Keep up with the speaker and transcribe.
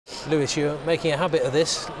Lewis, you're making a habit of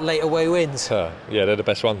this, late away wins. Yeah, they're the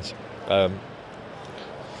best ones.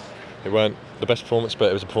 It weren't the best performance, but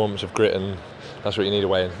it was a performance of grit, and that's what you need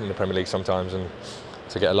away in the Premier League sometimes. And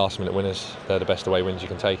to get a last-minute winners, they're the best away wins you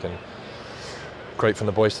can take. And great from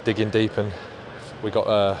the boys to dig in deep, and we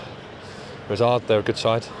got. It was hard. They're a good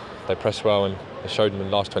side. They pressed well, and it showed them in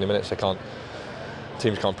the last 20 minutes.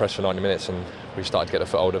 Teams can't press for 90 minutes, and we started to get a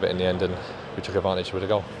foothold of it in the end, and we took advantage with a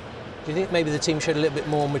goal. Do you think maybe the team showed a little bit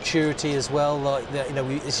more maturity as well? Like,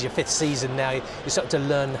 this is your 5th season now. You're starting to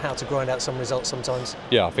learn how to grind out some results sometimes.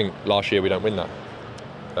 Yeah, I think last year we don't win that.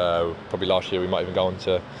 Probably last year we might even go on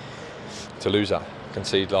to lose that,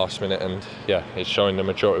 concede last minute, and yeah, it's showing the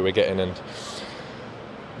maturity we're getting and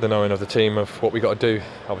the knowing of the team of what we got to do.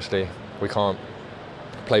 Obviously, we can't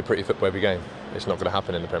play pretty football every game. It's not going to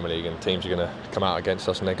happen in the Premier League, and teams are going to come out against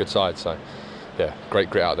us and they're good sides. So, yeah, great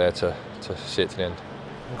grit out there to see it to the end.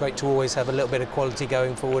 And great to always have a little bit of quality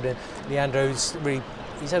going forward. And Leandro's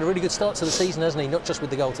he's had a really good start to the season, hasn't he? Not just with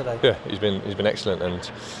the goal today. Yeah, he's been excellent, and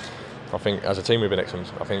I think as a team we've been excellent.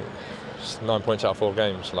 I think 9 points out of 4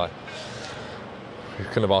 games. Like, we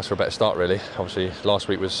couldn't have asked for a better start, really. Obviously, last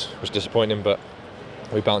week was disappointing, but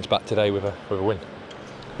we bounced back today with a win.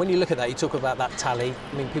 When you look at that, you talk about that tally.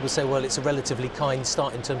 I mean, people say, well, it's a relatively kind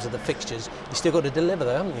start in terms of the fixtures. You still got to deliver,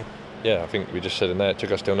 though, haven't you? Yeah, I think we just said in there it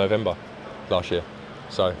took us till November last year,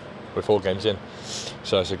 so we're 4 games in.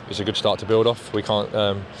 So it's a good start to build off. We can't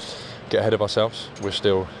get ahead of ourselves. We're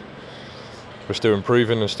still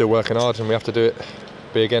improving and still working hard, and we have to do it.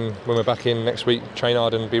 Be again when we're back in next week. Train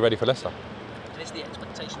hard and be ready for Leicester. Is the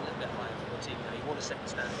expectation a little bit higher for your team now? You want to set the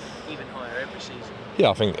standard even higher every season. Yeah,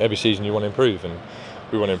 I think every season you want to improve, and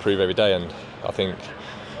we want to improve every day. And I think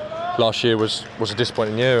last year was a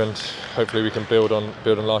disappointing year, and hopefully we can build on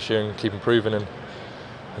last year and keep improving and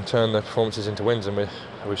turn the performances into wins. And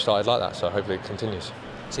we've started like that, so hopefully it continues.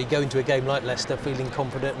 So you go into a game like Leicester feeling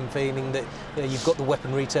confident and feeling that you've got the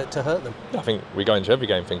weaponry to hurt them. Yeah, I think we go into every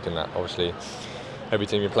game thinking that. Obviously, every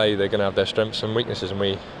team you play, they're going to have their strengths and weaknesses, and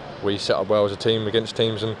we set up well as a team against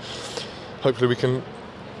teams, and hopefully we can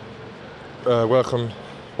work on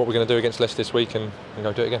what we're going to do against Leicester this week and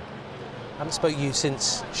go do it again. I haven't spoken to you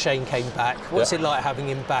since Shane came back. What's it like having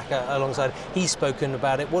him back alongside? He's spoken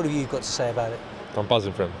about it. What have you got to say about it? I'm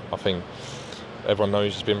buzzing for him. I think everyone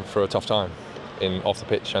knows he's been through a tough time off the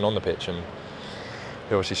pitch and on the pitch, and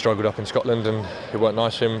he obviously struggled up in Scotland, and it weren't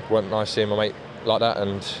nice for him. It weren't nice seeing my mate like that,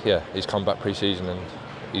 and yeah, he's come back pre-season and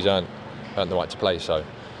he's earned the right to play. So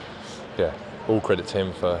yeah, all credit to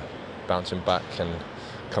him for bouncing back and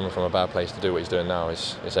coming from a bad place to do what he's doing now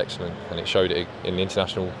is excellent, and it showed it in the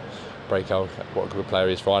international breakout what a good player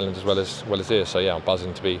he is for Ireland as well as here. So yeah, I'm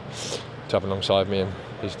buzzing to have him alongside me, and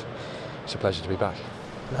it's a pleasure to be back.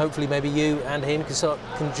 And hopefully maybe you and him can start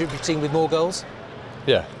contributing with more goals.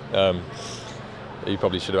 Yeah, he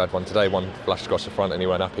probably should have had one today. One flashed across the front and he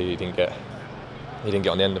weren't happy. He didn't get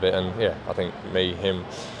on the end of it. And yeah, I think him,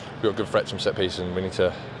 we've got good threats from set pieces, and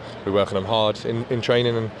we're working them hard in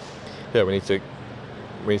training, and yeah, we need to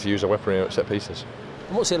use our weaponry at set pieces.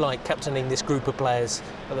 And what's it like captaining this group of players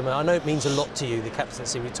at the moment? I know it means a lot to you, the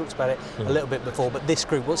captaincy. We talked about it a little bit before, but this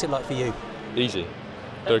group, what's it like for you? Easy.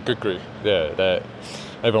 They're a good group. Yeah,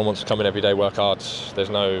 everyone wants to come in every day, work hard.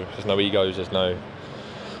 There's no egos. There's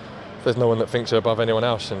no one that thinks they're above anyone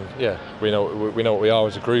else. And yeah, we know what we are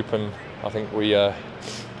as a group, and I think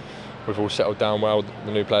we've all settled down well.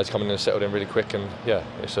 The new players coming in and settled in really quick, and yeah,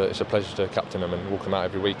 it's a pleasure to captain them and walk them out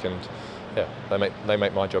every week. And yeah, they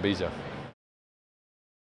make my job easier.